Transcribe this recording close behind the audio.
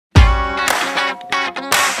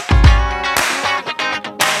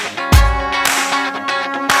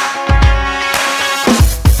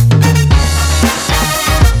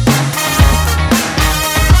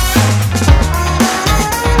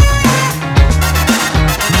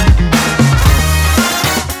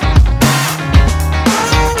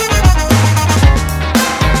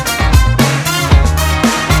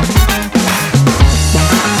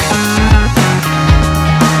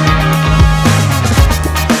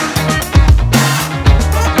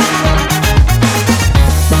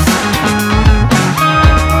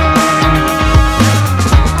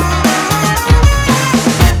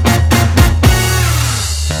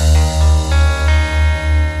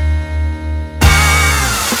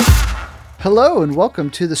Hello and welcome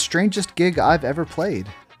to the strangest gig I've ever played.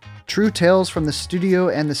 True tales from the studio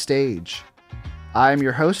and the stage. I'm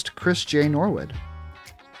your host, Chris J Norwood.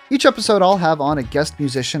 Each episode I'll have on a guest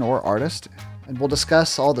musician or artist, and we'll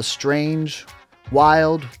discuss all the strange,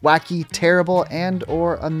 wild, wacky, terrible, and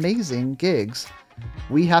or amazing gigs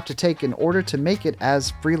we have to take in order to make it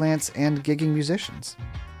as freelance and gigging musicians.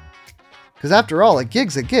 Because after all, a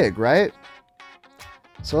gig's a gig, right?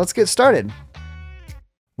 So let's get started.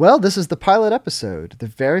 Well, this is the pilot episode, the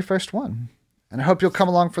very first one. And I hope you'll come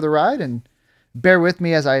along for the ride and bear with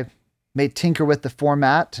me as I may tinker with the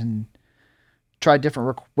format and try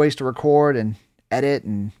different ways to record and edit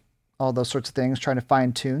and all those sorts of things, trying to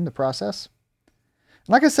fine tune the process.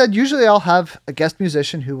 And like I said, usually I'll have a guest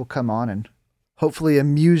musician who will come on and hopefully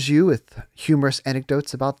amuse you with humorous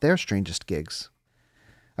anecdotes about their strangest gigs.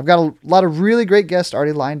 I've got a lot of really great guests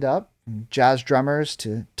already lined up. Jazz drummers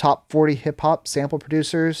to top 40 hip-hop sample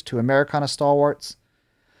producers to Americana stalwarts.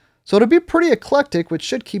 So it'll be pretty eclectic, which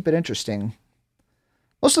should keep it interesting.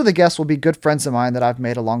 Most of the guests will be good friends of mine that I've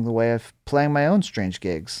made along the way of playing my own strange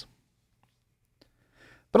gigs.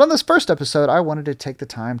 But on this first episode, I wanted to take the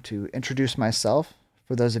time to introduce myself,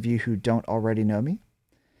 for those of you who don't already know me,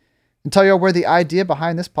 and tell y'all where the idea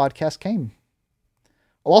behind this podcast came.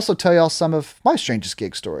 I'll also tell y'all some of my strangest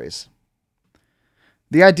gig stories.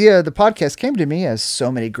 The idea of the podcast came to me, as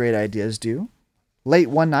so many great ideas do, late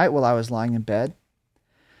one night while I was lying in bed.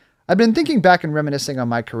 I've been thinking back and reminiscing on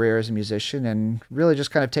my career as a musician and really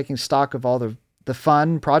just kind of taking stock of all the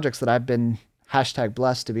fun projects that I've been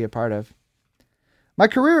 #blessed to be a part of. My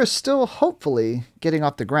career is still hopefully getting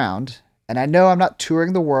off the ground, and I know I'm not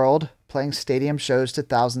touring the world, playing stadium shows to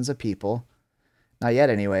thousands of people. Not yet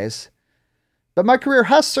anyways. But my career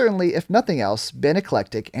has certainly, if nothing else, been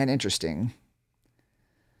eclectic and interesting.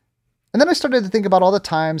 And then I started to think about all the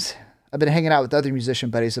times I've been hanging out with other musician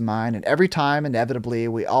buddies of mine, and every time, inevitably,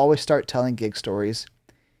 we always start telling gig stories,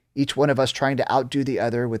 each one of us trying to outdo the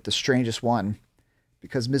other with the strangest one,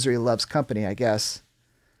 because misery loves company, I guess.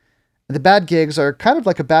 And the bad gigs are kind of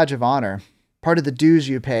like a badge of honor, part of the dues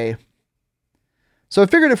you pay. So I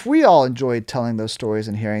figured if we all enjoyed telling those stories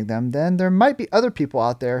and hearing them, then there might be other people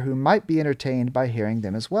out there who might be entertained by hearing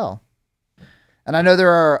them as well. And I know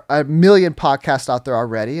there are a million podcasts out there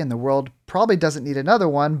already, and the world probably doesn't need another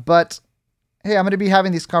one, but hey, I'm going to be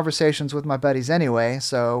having these conversations with my buddies anyway,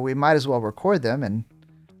 so we might as well record them and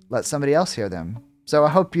let somebody else hear them. So I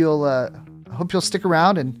hope you'll stick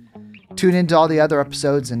around and tune into all the other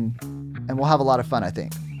episodes, and we'll have a lot of fun, I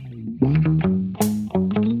think.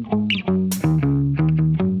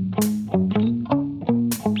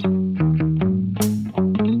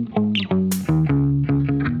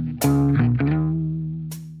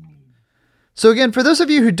 So again, for those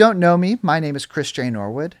of you who don't know me, my name is Chris J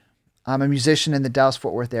Norwood. I'm a musician in the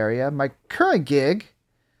Dallas-Fort Worth area. My current gig,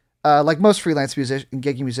 like most freelance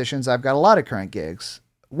gigging musicians, I've got a lot of current gigs.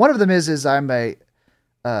 One of them is I'm a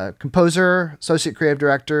composer, associate creative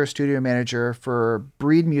director, studio manager for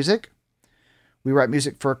Breed Music. We write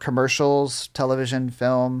music for commercials, television,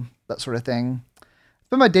 film, that sort of thing. It's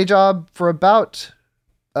been my day job for about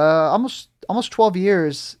almost 12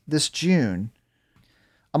 years this June.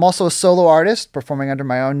 I'm also a solo artist, performing under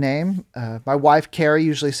my own name. My wife, Carrie,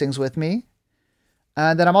 usually sings with me.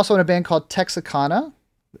 And then I'm also in a band called Texicana.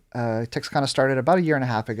 Texicana started about a year and a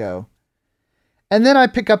half ago. And then I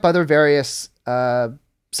pick up other various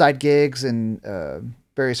side gigs and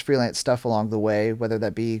various freelance stuff along the way, whether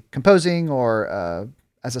that be composing or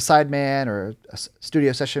as a sideman or a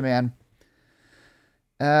studio session man.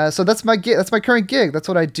 So that's my gig. That's my current gig. That's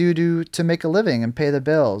what I do to make a living and pay the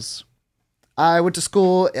bills. I went to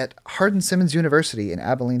school at Hardin-Simmons University in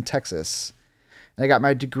Abilene, Texas. And I got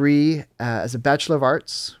my degree as a Bachelor of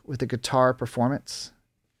Arts with a guitar performance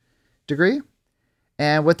degree.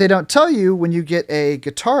 And what they don't tell you when you get a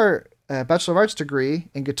Bachelor of Arts degree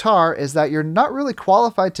in guitar is that you're not really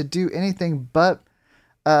qualified to do anything but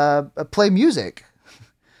play music.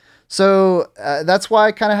 So that's why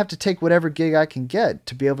I kind of have to take whatever gig I can get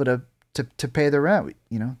to be able to pay the rent.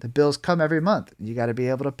 You know, the bills come every month. You got to be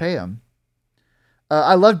able to pay them.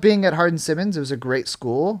 I loved being at Hardin-Simmons. It was a great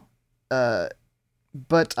school,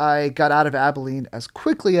 but I got out of Abilene as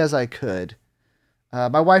quickly as I could.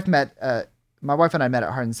 My wife and I met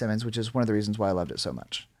at Hardin-Simmons, which is one of the reasons why I loved it so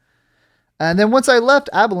much. And then once I left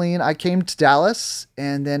Abilene, I came to Dallas,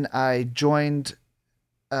 and then I joined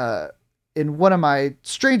in one of my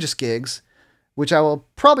strangest gigs, which I will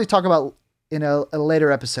probably talk about in a later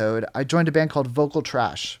episode. I joined a band called Vocal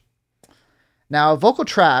Trash. Now, Vocal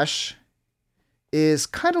Trash is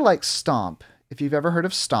kind of like Stomp, if you've ever heard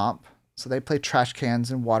of Stomp. So they play trash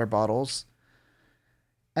cans and water bottles.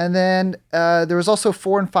 And then there was also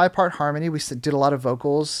 4 and 5 part harmony. We did a lot of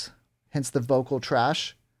vocals, hence the vocal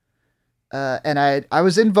trash. And I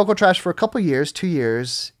was in vocal trash for a couple years, 2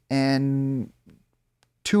 years, and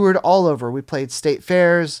toured all over. We played state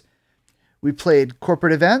fairs, we played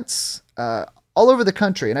corporate events, all over the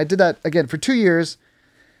country. And I did that again for 2 years.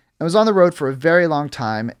 I was on the road for a very long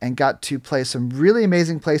time and got to play some really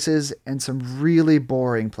amazing places and some really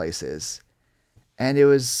boring places. And it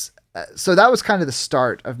was, so that was kind of the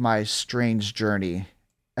start of my strange journey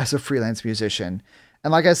as a freelance musician.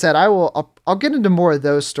 And like I said, I'll get into more of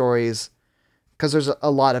those stories because there's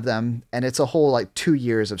a lot of them and it's a whole like 2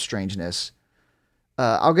 years of strangeness.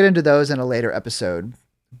 I'll get into those in a later episode,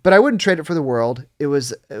 but I wouldn't trade it for the world. It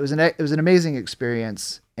was an amazing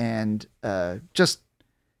experience, and just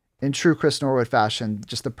in true Chris Norwood fashion,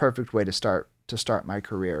 just the perfect way to start my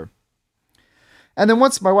career. And then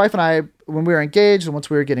once my wife and I, when we were engaged and once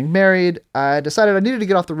we were getting married, I decided I needed to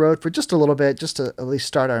get off the road for just a little bit, just to at least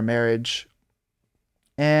start our marriage.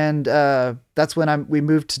 And that's when we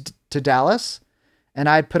moved to Dallas, and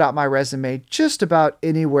I put out my resume just about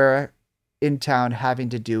anywhere in town having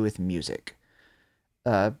to do with music.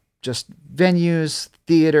 Just venues,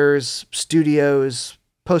 theaters, studios,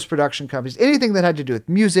 post-production companies, anything that had to do with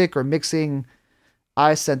music or mixing,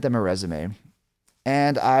 I sent them a resume.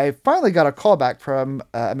 And I finally got a call back from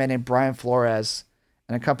a man named Brian Flores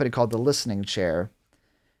and a company called The Listening Chair.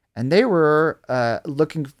 And they were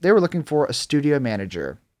looking for a studio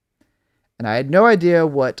manager. And I had no idea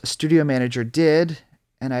what a studio manager did,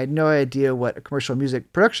 and I had no idea what a commercial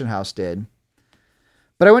music production house did.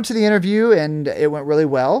 But I went to the interview and it went really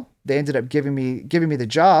well. They ended up giving me the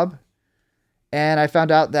job, and I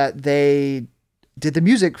found out that they did the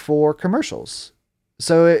music for commercials.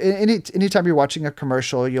 So anytime you're watching a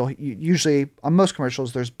commercial, you usually, on most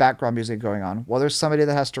commercials, there's background music going on. Well, there's somebody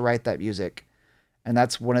that has to write that music, and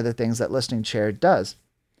that's one of the things that Listening Chair does.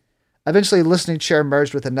 Eventually, Listening Chair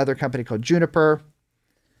merged with another company called Juniper,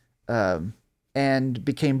 and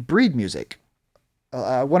became Breed Music.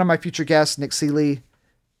 One of my future guests, Nick Seeley,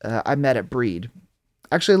 I met at Breed.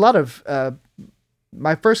 Actually, a lot of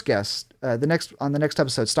my first guest, on the next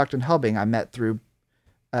episode, Stockton Helbing, I met through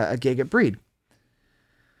a gig at Breed.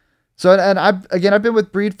 So, and I've been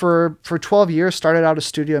with Breed for 12 years. Started out as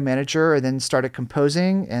studio manager, and then started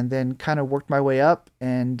composing, and then kind of worked my way up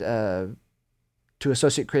and to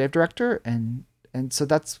associate creative director, and so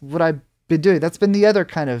that's what I've been doing. That's been the other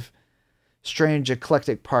kind of strange,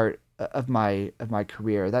 eclectic part of my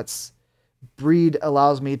career. That's Breed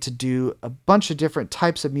allows me to do a bunch of different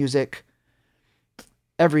types of music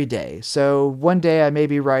every day. So one day I may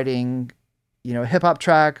be writing, a hip hop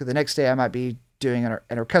track. The next day I might be doing an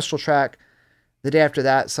orchestral track. The day after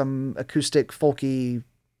that, some acoustic folky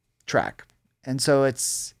track. And so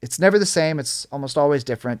it's never the same. It's almost always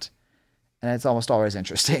different, and it's almost always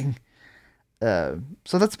interesting. So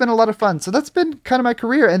that's been a lot of fun. So that's been kind of my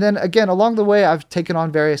career. And then again, along the way, I've taken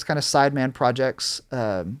on various kind of sideman projects.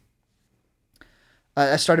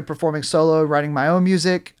 I started performing solo, writing my own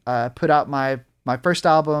music. Put out my first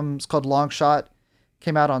album. It's called Long Shot.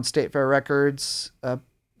 Came out on State Fair Records in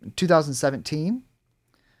 2017.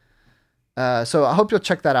 So I hope you'll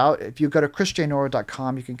check that out. If you go to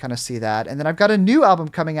chrisjnorwood.com, you can kind of see that. And then I've got a new album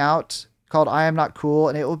coming out called I Am Not Cool,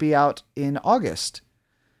 and it will be out in August.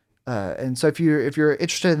 And so if you're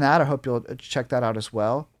interested in that, I hope you'll check that out as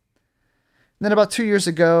well. And then about 2 years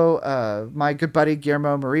ago, my good buddy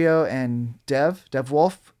Guillermo Murillo and Dev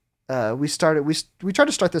Wolf, we tried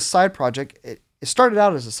to start this side project. It started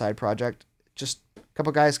out as a side project, just a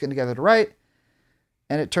couple guys getting together to write,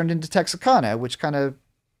 and it turned into Texicana, which kind of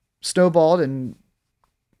snowballed and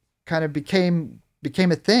kind of became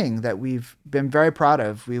a thing that we've been very proud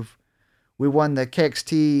of. We won the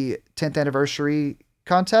KXT 10th anniversary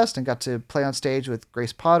contest and got to play on stage with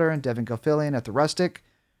Grace Potter and Devin Gilfillian at the Rustic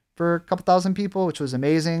for a couple thousand people, which was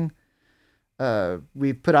amazing.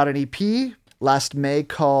 We put out an EP last May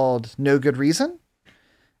called No Good Reason.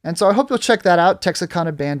 And so I hope you'll check that out,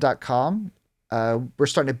 texicanaband.com. We're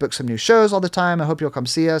starting to book some new shows all the time. I hope you'll come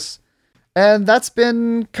see us. And that's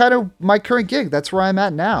been kind of my current gig. That's where I'm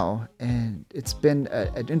at now. And it's been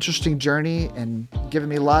an interesting journey and given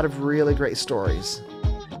me a lot of really great stories.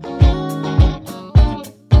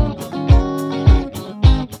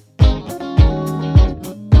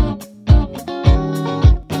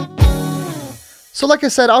 So like I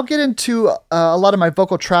said, I'll get into a lot of my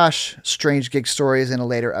vocal trash strange gig stories in a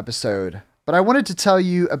later episode. But I wanted to tell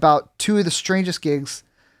you about two of the strangest gigs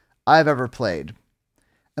I've ever played.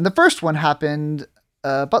 And the first one happened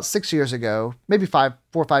about 6 years ago, maybe 4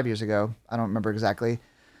 or 5 years ago. I don't remember exactly.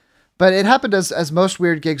 But it happened as most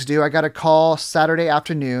weird gigs do. I got a call Saturday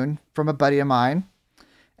afternoon from a buddy of mine.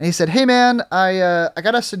 And he said, "Hey man, I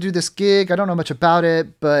got us to do this gig. I don't know much about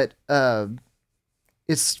it, but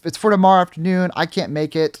it's for tomorrow afternoon. I can't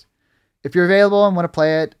make it. If you're available and want to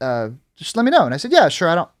play it, just let me know." And I said, "Yeah, sure.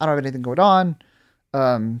 I don't have anything going on.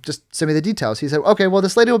 Just send me the details." He said, "Okay, well,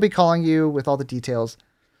 this lady will be calling you with all the details,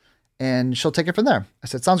 and she'll take it from there." I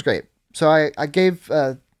said, "Sounds great." So I gave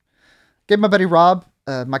my buddy Rob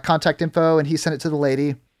my contact info, and he sent it to the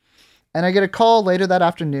lady. And I get a call later that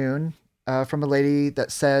afternoon from a lady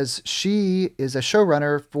that says she is a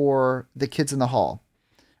showrunner for the Kids in the Hall,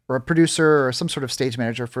 or a producer or some sort of stage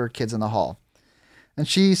manager for Kids in the Hall. And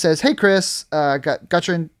she says, "Hey, Chris, got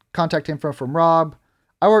your contact info from Rob.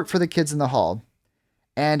 I work for the Kids in the Hall.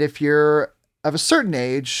 And if you're of a certain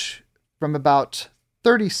age, from about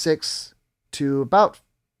 36 to about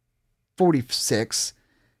 46,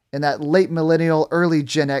 in that late millennial, early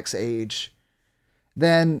Gen X age,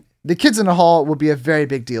 then the Kids in the Hall will be a very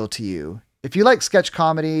big deal to you. If you like sketch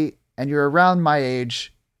comedy and you're around my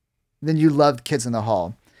age, then you loved Kids in the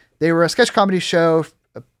Hall." They were a sketch comedy show,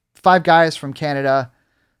 5 guys from Canada,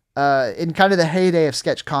 in kind of the heyday of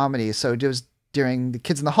sketch comedy. So it was during the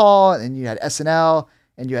Kids in the Hall, and you had SNL,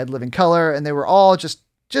 and you had Living Color, and they were all just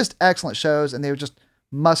excellent shows, and they were just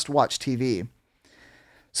must-watch TV.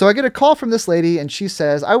 So I get a call from this lady, and she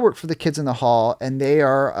says, "I work for the Kids in the Hall, and they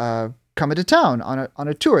are coming to town on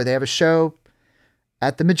a tour. They have a show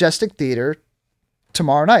at the Majestic Theater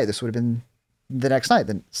tomorrow night." This would have been the next night,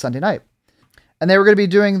 the Sunday night. And they were going to be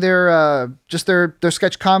doing their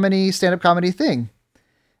sketch comedy, stand-up comedy thing.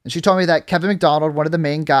 And she told me that Kevin McDonald, one of the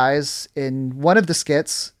main guys in one of the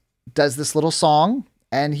skits, does this little song,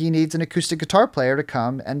 and he needs an acoustic guitar player to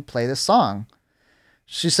come and play this song.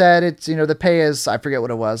 She said it's, the pay is, I forget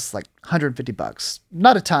what it was, like $150.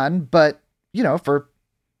 Not a ton, but, for,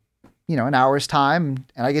 an hour's time,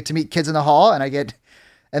 and I get to meet Kids in the Hall,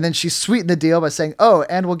 and then she sweetened the deal by saying, "Oh,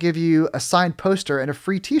 and we'll give you a signed poster and a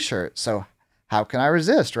free t-shirt." So how can I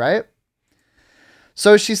resist, right?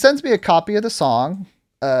 So she sends me a copy of the song,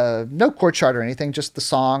 no chord chart or anything, just the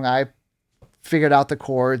song. I figured out the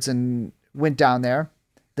chords and went down there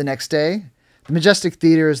the next day. The Majestic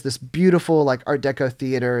Theater is this beautiful, like, Art Deco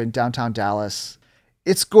theater in downtown Dallas.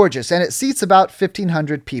 It's gorgeous, and it seats about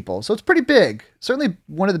 1,500 people, so it's pretty big. Certainly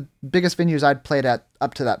one of the biggest venues I'd played at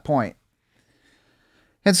up to that point.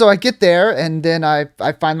 And so I get there, and then I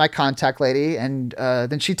find my contact lady, and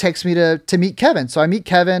then she takes me to meet Kevin. So I meet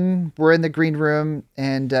Kevin. We're in the green room,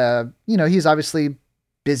 and he's obviously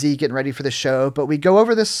busy getting ready for the show. But we go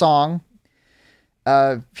over this song.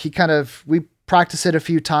 We practice it a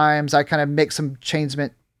few times. I kind of make some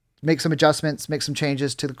adjustments, make some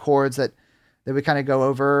changes to the chords that we kind of go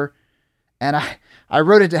over. And I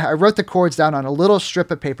wrote the chords down on a little strip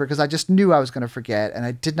of paper because I just knew I was going to forget, and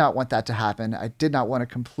I did not want that to happen. I did not want to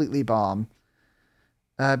completely bomb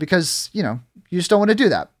because, you just don't want to do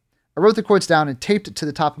that. I wrote the chords down and taped it to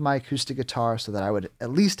the top of my acoustic guitar so that I would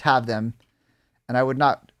at least have them and I would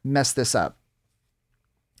not mess this up.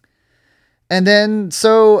 And then,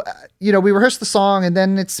 so, we rehearsed the song, and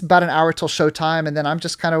then it's about an hour till showtime, and then I'm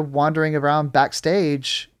just kind of wandering around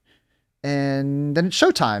backstage, and then it's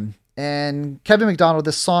showtime. And Kevin McDonald,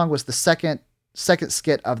 this song was the second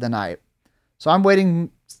skit of the night. So I'm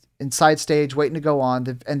waiting inside stage, waiting to go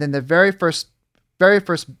on. And then the very first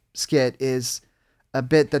skit is a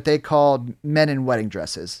bit that they called Men in Wedding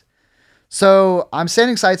Dresses. So I'm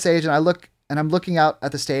standing side stage, and I'm looking out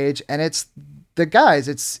at the stage, and it's the guys.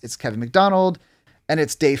 It's Kevin McDonald, and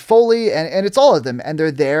it's Dave Foley, and it's all of them. And they're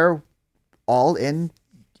there all in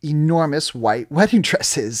enormous white wedding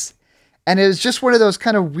dresses. And it was just one of those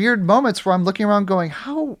kind of weird moments where I'm looking around going,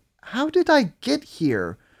 how did I get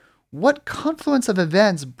here? What confluence of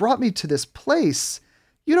events brought me to this place?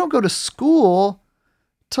 You don't go to school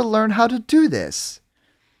to learn how to do this.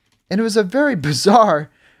 And it was a very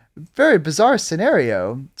bizarre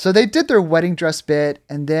scenario. So they did their wedding dress bit,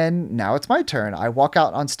 and then now it's my turn. I walk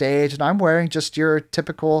out on stage, and I'm wearing just your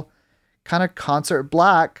typical kind of concert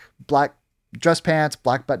black dress pants,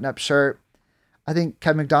 black button-up shirt. I think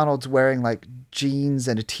Kevin McDonald's wearing like jeans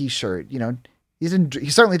and a t-shirt. He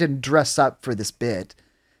certainly didn't dress up for this bit.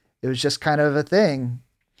 It was just kind of a thing.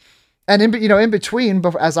 And in between,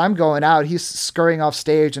 as I'm going out, he's scurrying off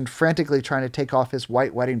stage and frantically trying to take off his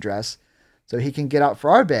white wedding dress so he can get out for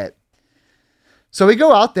our bit. So we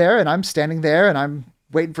go out there, and I'm standing there, and I'm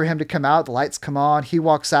waiting for him to come out. The lights come on. He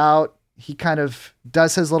walks out. He kind of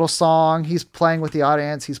does his little song. He's playing with the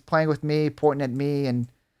audience. He's playing with me, pointing at me, and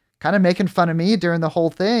kind of making fun of me during the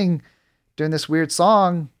whole thing, during this weird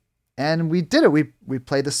song. And we did it. We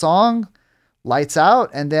played the song. lights out,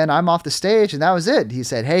 and then I'm off the stage, and that was it. He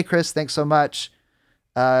said, "Hey, Chris, thanks so much.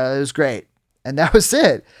 It was great." And that was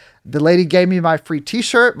it. The lady gave me my free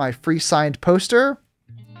t-shirt, my free signed poster,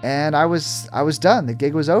 and I was done. The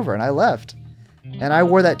gig was over, and I left. And I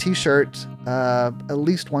wore that t-shirt at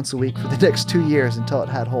least once a week for the next 2 years until it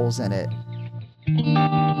had holes in it.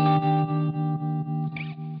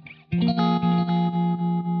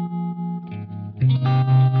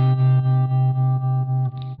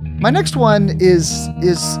 My next one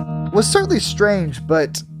was certainly strange,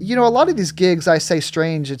 but a lot of these gigs, I say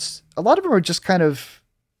strange, a lot of them are just kind of,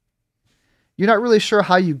 you're not really sure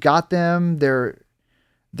how you got them. They're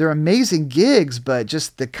amazing gigs, but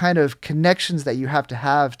just the kind of connections that you have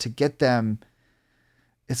to get them,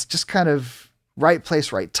 it's just kind of right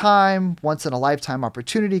place, right time, once in a lifetime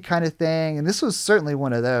opportunity kind of thing. And this was certainly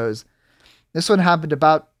one of those. This one happened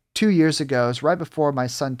about 2 years ago. It was right before my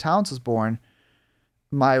son Towns was born.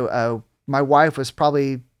 My wife was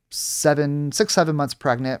probably 7 months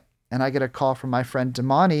pregnant, and I get a call from my friend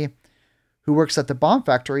Damani, who worked at the Bomb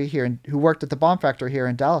Factory here in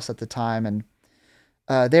Dallas at the time, and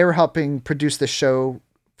they were helping produce this show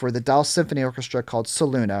for the Dallas Symphony Orchestra called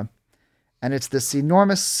Soluna, and it's this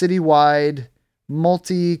enormous citywide,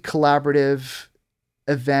 multi-collaborative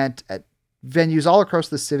event at venues all across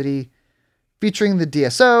the city, featuring the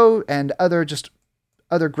DSO and other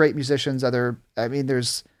great musicians.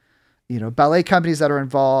 There's ballet companies that are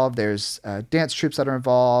involved. There's dance troupes that are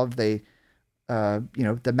involved. The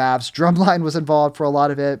Mavs drumline was involved for a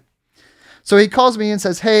lot of it. So he calls me and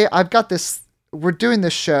says, "Hey, I've got this. We're doing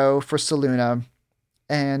this show for Soluna,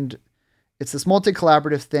 and it's this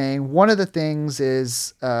multi-collaborative thing. One of the things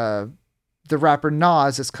is the rapper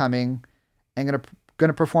Nas is coming and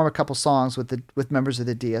gonna perform a couple songs with members of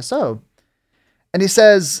the DSO." And he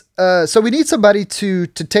says, so we need somebody to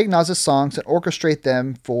take Nas's songs and orchestrate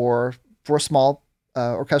them for a small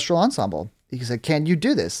orchestral ensemble. He said, "Can you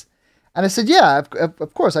do this?" And I said, "Yeah,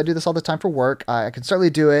 of course. I do this all the time for work. I can certainly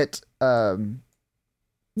do it.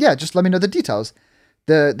 Just let me know the details."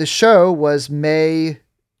 The show was May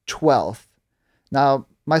 12th. Now,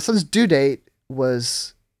 my son's due date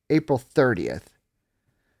was April 30th.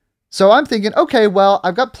 So I'm thinking, okay, well,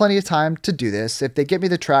 I've got plenty of time to do this. If they get me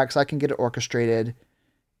the tracks, I can get it orchestrated.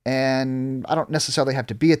 And I don't necessarily have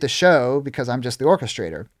to be at the show because I'm just the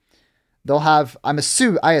orchestrator.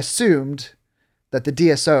 I assumed that the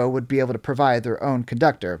DSO would be able to provide their own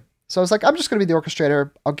conductor. So I was like, I'm just going to be the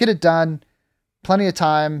orchestrator. I'll get it done, plenty of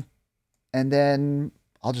time, and then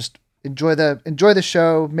I'll just enjoy the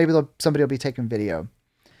show. Maybe somebody will be taking video.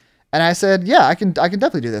 And I said, yeah, I can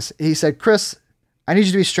definitely do this. He said, "Chris, I need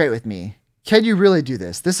you to be straight with me. Can you really do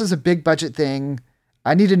this? This is a big budget thing.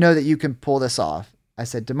 I need to know that you can pull this off." I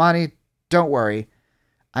said, "Damani, don't worry.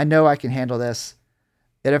 I know I can handle this.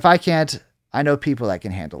 And if I can't, I know people that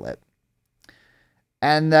can handle it."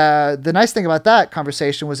 And the nice thing about that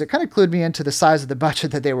conversation was it kind of clued me into the size of the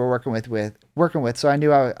budget that they were working with. So I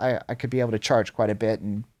knew I could be able to charge quite a bit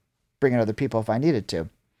and bring in other people if I needed to.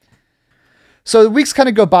 So the weeks kind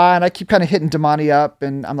of go by, and I keep kind of hitting Damani up,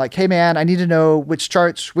 and I'm like, "Hey man, I need to know which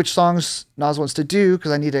songs Nas wants to do,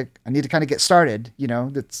 because I need to kind of get started.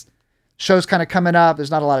 That's show's kind of coming up.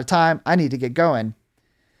 There's not a lot of time. I need to get going."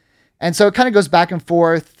 And so it kind of goes back and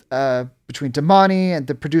forth between Damani and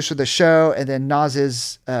the producer of the show, and then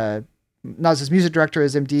Nas's music director,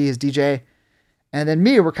 his MD, his DJ, and then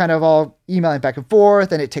me. We're kind of all emailing back and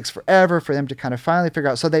forth, and it takes forever for them to kind of finally figure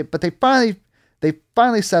out. So they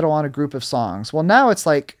finally settle on a group of songs. Well, now it's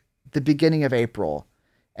like the beginning of April,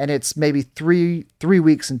 and it's maybe three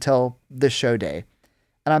weeks until the show day.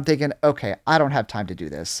 And I'm thinking, okay, I don't have time to do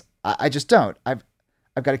this. I just don't. I've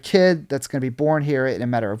got a kid that's going to be born here in a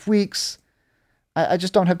matter of weeks. I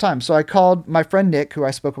just don't have time. So I called my friend Nick, who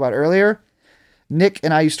I spoke about earlier. Nick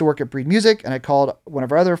and I used to work at Breed Music, and I called one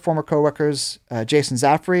of our other former coworkers, Jason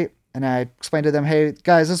Zaffrey, and I explained to them, "Hey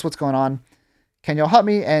guys, this is what's going on. Can y'all help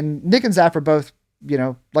me?" And Nick and Zaf are both,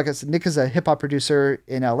 like I said, Nick is a hip hop producer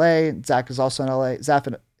in LA. Zach is also in LA.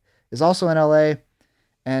 Zaf is also in LA.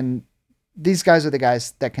 And these guys are the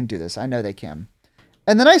guys that can do this. I know they can.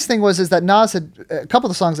 And the nice thing is that Nas had a couple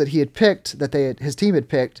of the songs that he had picked, his team had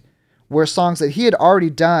picked, were songs that he had already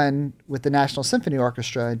done with the National Symphony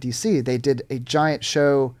Orchestra in DC. They did a giant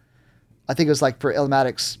show, I think it was like for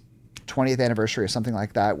Illmatic's 20th anniversary or something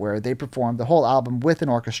like that, where they performed the whole album with an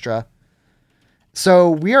orchestra. So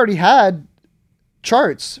we already had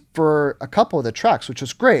charts for a couple of the tracks, which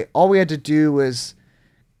was great. All we had to do was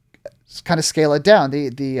kind of scale it down.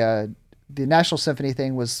 The National Symphony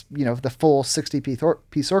thing was, the full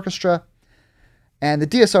 60-piece orchestra, and the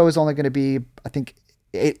DSO is only going to be, I think,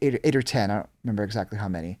 eight or 10. I don't remember exactly how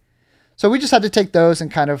many. So we just had to take those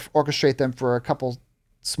and kind of orchestrate them for a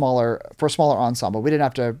smaller ensemble. We didn't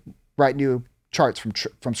have to write new charts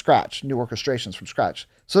from scratch, new orchestrations from scratch.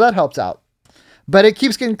 So that helps out. But it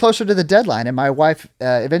keeps getting closer to the deadline, and my wife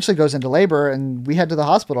eventually goes into labor, and we head to the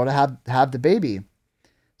hospital to have the baby.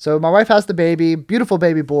 So my wife has the baby, beautiful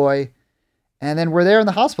baby boy, and then we're there in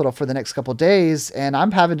the hospital for the next couple of days, and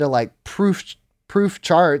I'm having to like proof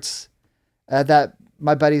charts that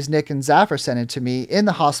my buddies Nick and Zaf are sending to me in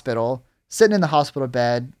the hospital, sitting in the hospital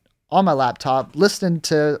bed on my laptop, listening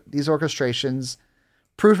to these orchestrations,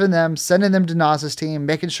 proofing them, sending them to Naz's team,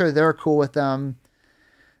 making sure they're cool with them.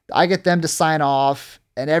 I get them to sign off,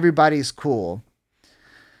 and everybody's cool.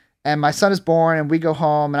 And my son is born, and we go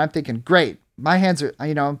home, and I'm thinking, great. My hands are,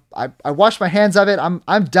 I washed my hands of it.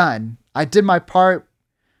 I'm done. I did my part.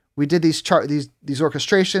 We did these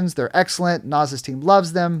orchestrations. They're excellent. Naz's team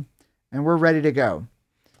loves them, and we're ready to go.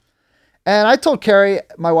 And I told Carrie,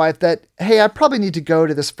 my wife, that, hey, I probably need to go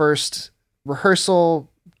to this first rehearsal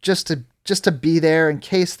just to be there in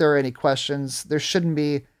case there are any questions. There shouldn't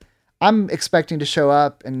be. I'm expecting to show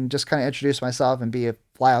up and just kind of introduce myself and be a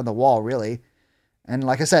fly on the wall, really. And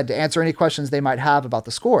like I said, to answer any questions they might have about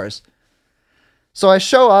the scores. So I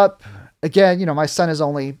show up again, my son is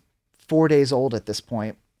only 4 days old at this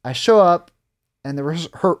point. I show up and the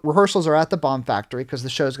rehearsals are at the Bomb Factory because the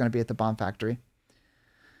show is going to be at the Bomb Factory.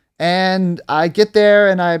 And I get there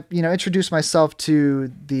and I, introduce myself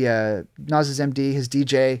to the Naz's MD, his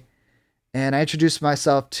DJ. And I introduced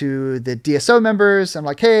myself to the DSO members. I'm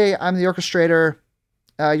like, hey, I'm the orchestrator.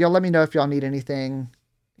 Y'all let me know if y'all need anything.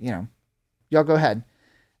 Y'all go ahead.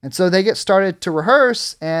 And so they get started to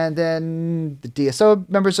rehearse. And then the DSO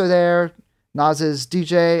members are there. Naz's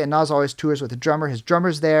DJ. And Nas always tours with a drummer. His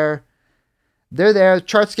drummer's there. They're there.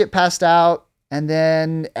 Charts get passed out. And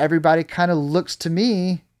then everybody kind of looks to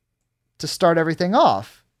me to start everything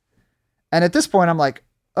off. And at this point, I'm like,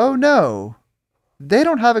 oh no. They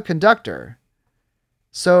don't have a conductor.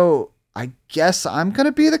 So I guess I'm going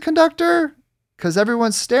to be the conductor because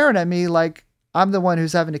everyone's staring at me like I'm the one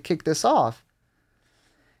who's having to kick this off.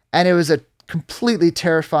 And it was a completely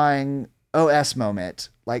terrifying OS moment.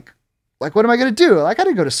 Like what am I going to do? Like, I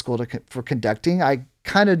didn't go to school for conducting. I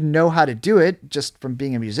kind of know how to do it just from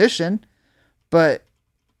being a musician, but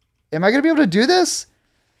am I going to be able to do this?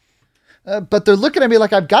 But they're looking at me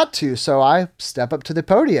like I've got to. So I step up to the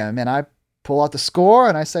podium and I pull out the score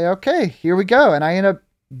and I say, okay, here we go. And I end up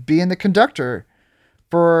being the conductor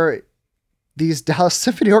for these Dallas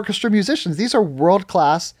Symphony Orchestra musicians. These are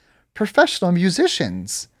world-class professional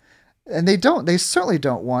musicians. And they certainly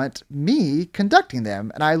don't want me conducting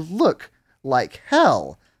them. And I look like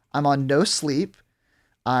hell. I'm on no sleep.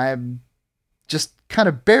 I'm just kind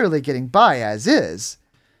of barely getting by as is.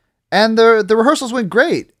 And the rehearsals went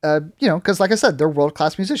great, because like I said, they're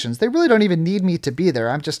world-class musicians. They really don't even need me to be there.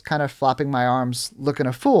 I'm just kind of flapping my arms, looking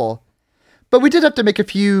a fool. But we did have to make a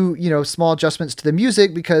few, small adjustments to the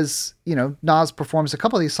music because, Nas performs a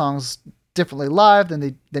couple of these songs differently live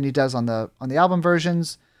than he does on the album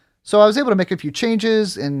versions. So I was able to make a few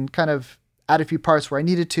changes and kind of add a few parts where I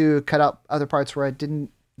needed to, cut out other parts where I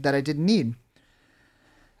didn't need.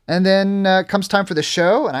 And then comes time for the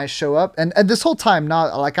show, and I show up. And this whole time,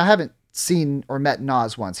 I haven't seen or met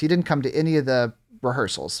Nas once. He didn't come to any of the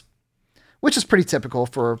rehearsals, which is pretty typical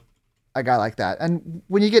for a guy like that. And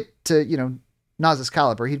when you get to, Nas's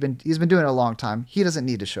caliber, he's been doing it a long time. He doesn't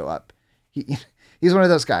need to show up. He's one of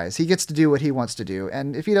those guys. He gets to do what he wants to do.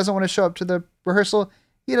 And if he doesn't want to show up to the rehearsal,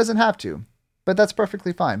 he doesn't have to. But that's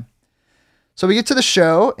perfectly fine. So we get to the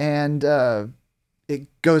show, and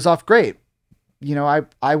it goes off great.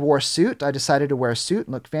 I wore a suit. I decided to wear a suit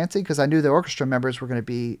and look fancy because I knew the orchestra members were going to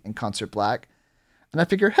be in concert black. And I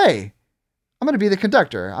figured, hey, I'm going to be the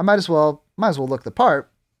conductor. I might as well look the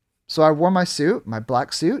part. So I wore my suit, my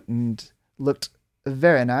black suit, and looked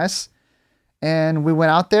very nice. And we went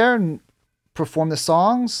out there and performed the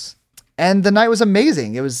songs. And the night was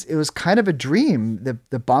amazing. It was kind of a dream.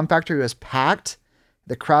 The Bomb Factory was packed.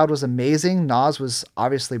 The crowd was amazing. Nas was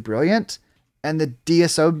obviously brilliant. And the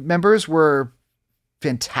DSO members were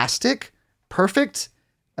fantastic, perfect,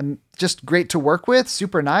 and just great to work with,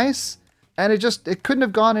 super nice. And it couldn't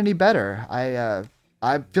have gone any better.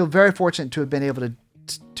 I feel very fortunate to have been able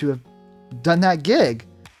to have done that gig.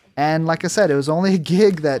 And like I said, it was only a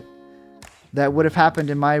gig that would have happened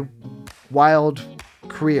in my wild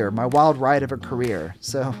career, my wild ride of a career.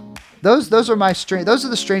 So those are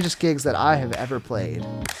the strangest gigs that I have ever played.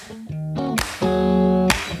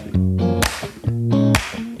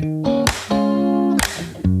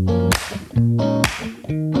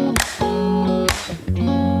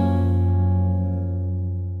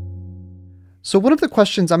 So one of the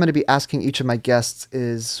questions I'm going to be asking each of my guests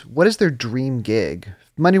is, what is their dream gig?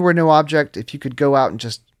 If money were no object, if you could go out and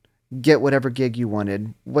just get whatever gig you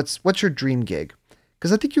wanted, what's your dream gig?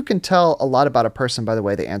 Because I think you can tell a lot about a person by the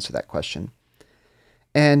way they answer that question.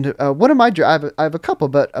 And one of my, I have a couple,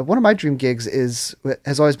 but one of my dream gigs has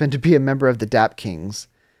always been to be a member of the Dap Kings.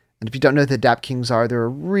 And if you don't know who the Dap Kings are, they're a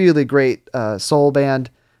really great soul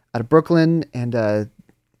band out of Brooklyn, and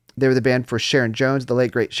they were the band for Sharon Jones, the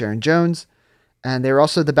late great Sharon Jones. And they were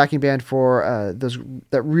also the backing band for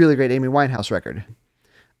that really great Amy Winehouse record.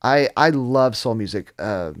 I love soul music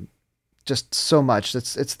just so much.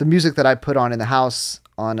 It's the music that I put on in the house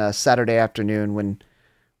on a Saturday afternoon when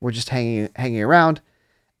we're just hanging around.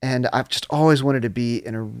 And I've just always wanted to be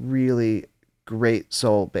in a really great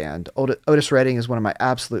soul band. Otis Redding is one of my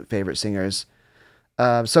absolute favorite singers.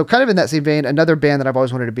 So kind of in that same vein, another band that I've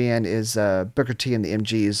always wanted to be in is Booker T and the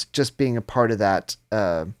MGs. Just being a part of that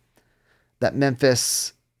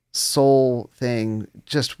Memphis soul thing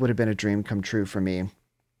just would have been a dream come true for me.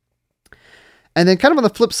 And then kind of on the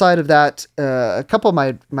flip side of that, a couple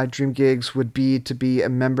of my dream gigs would be to be a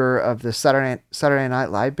member of the Saturday Night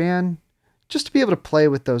Live band, just to be able to play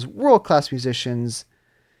with those world-class musicians.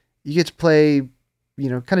 You get to play,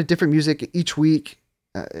 kind of different music each week.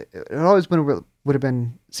 It always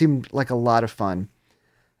seemed like a lot of fun.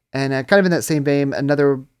 And kind of in that same vein,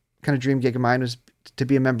 another kind of dream gig of mine was to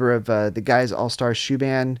be a member of the Guys All-Star Shoe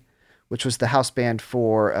Band, which was the house band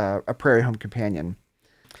for A Prairie Home Companion.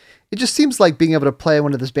 It just seems like being able to play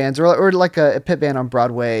one of those bands or like a pit band on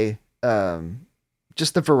Broadway,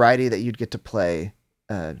 just the variety that you'd get to play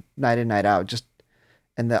night in, night out, just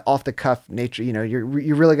and the off the cuff nature,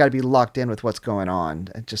 you really got to be locked in with what's going on.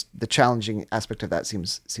 And just the challenging aspect of that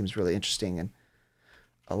seems really interesting and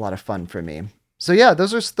a lot of fun for me. So yeah,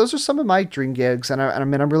 those are some of my dream gigs. And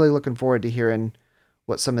I'm really looking forward to hearing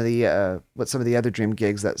what some of the other dream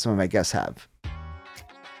gigs that some of my guests have.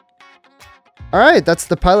 All right, that's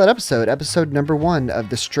the pilot episode number 1 of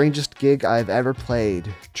The Strangest Gig I've Ever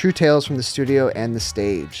Played. True tales from the studio and the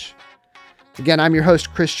stage. Again, I'm your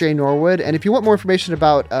host, Chris J Norwood, and if you want more information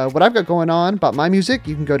about what I've got going on, about my music,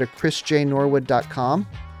 you can go to chrisjnorwood.com.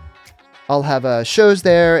 I'll have shows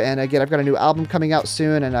there, and again, I've got a new album coming out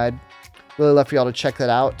soon, and I'd really love for y'all to check that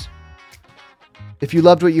out. If you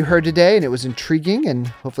loved what you heard today, and it was intriguing and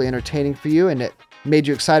hopefully entertaining for you, and it made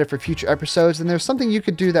you excited for future episodes, then there's something you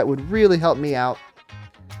could do that would really help me out.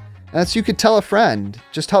 And that's you could tell a friend.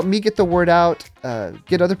 Just help me get the word out,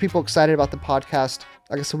 get other people excited about the podcast.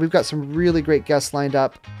 Like I said, we've got some really great guests lined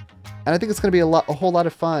up, and I think it's going to be a whole lot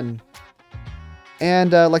of fun.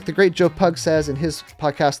 And like the great Joe Pug says in his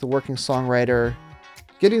podcast, The Working Songwriter,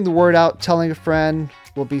 getting the word out, telling a friend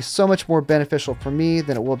will be so much more beneficial for me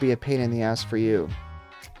than it will be a pain in the ass for you.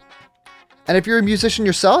 And if you're a musician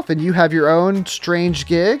yourself and you have your own strange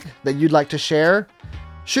gig that you'd like to share,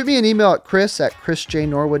 shoot me an email at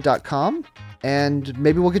chris@chrisjnorwood.com, and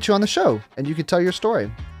maybe we'll get you on the show and you can tell your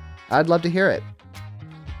story. I'd love to hear it.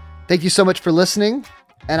 Thank you so much for listening,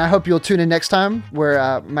 and I hope you'll tune in next time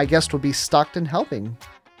where my guest will be Stockton helping.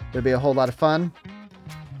 It'll be a whole lot of fun.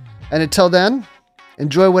 And until then,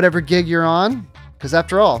 enjoy whatever gig you're on, because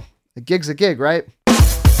after all, a gig's a gig, right?